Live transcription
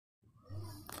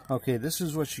Okay, this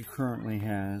is what she currently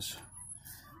has,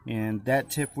 and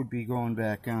that tip would be going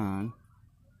back on,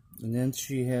 and then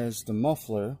she has the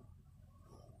muffler,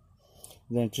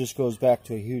 then it just goes back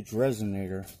to a huge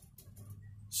resonator.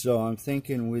 So I'm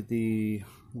thinking with the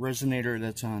resonator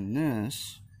that's on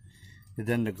this, and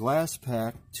then the glass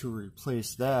pack to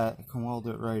replace that, I can weld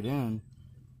it right in.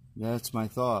 That's my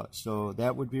thought. So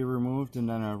that would be removed, and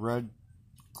then a red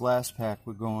glass pack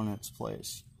would go in its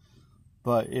place.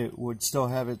 But it would still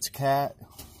have its cat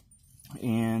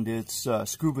and its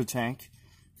scuba tank,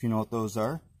 if you know what those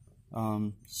are.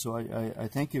 So I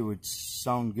think it would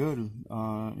sound good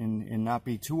and not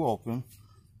be too open.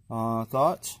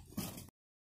 Thoughts?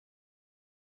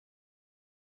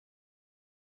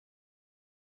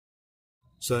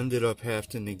 So I ended up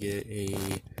having to get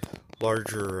a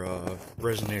larger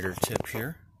resonator tip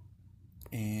here,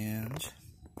 and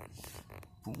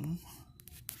boom,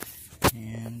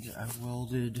 and I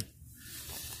welded,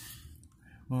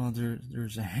 well,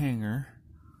 there's a hanger,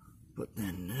 but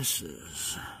then this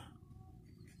is,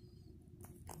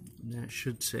 that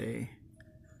should say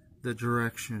the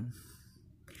direction,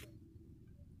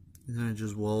 and then I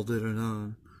just welded it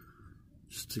on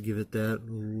just to give it that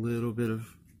little bit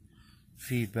of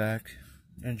feedback,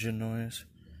 engine noise.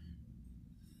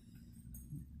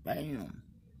 Bam!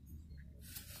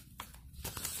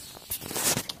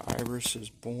 Iris is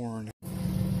born.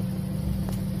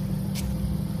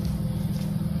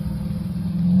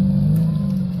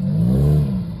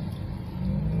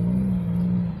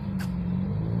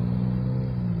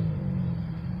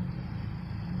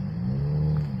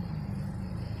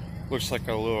 Looks like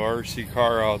a little RC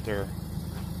car out there.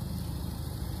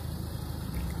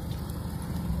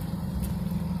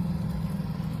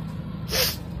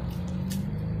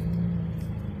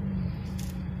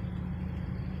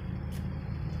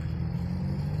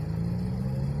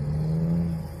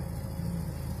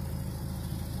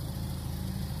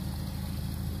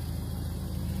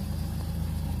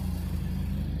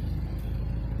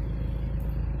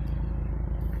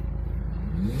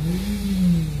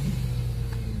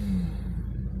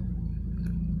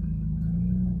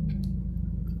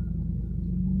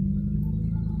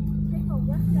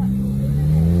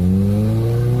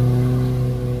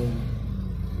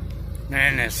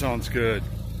 Man, that sounds good.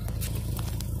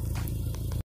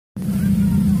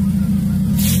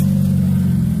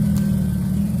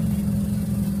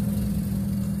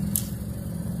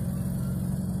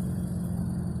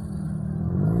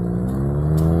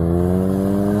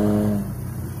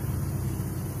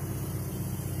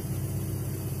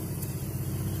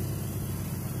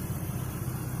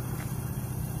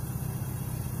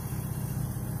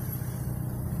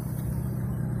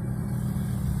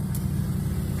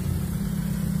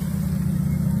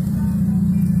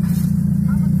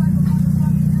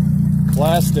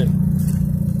 Plastic.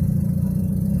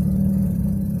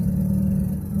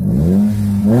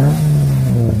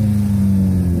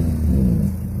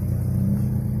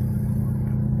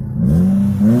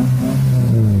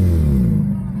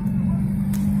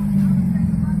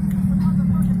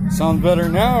 Sounds better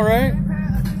now, right?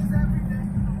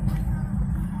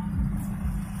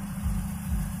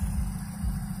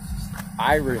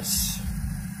 Iris.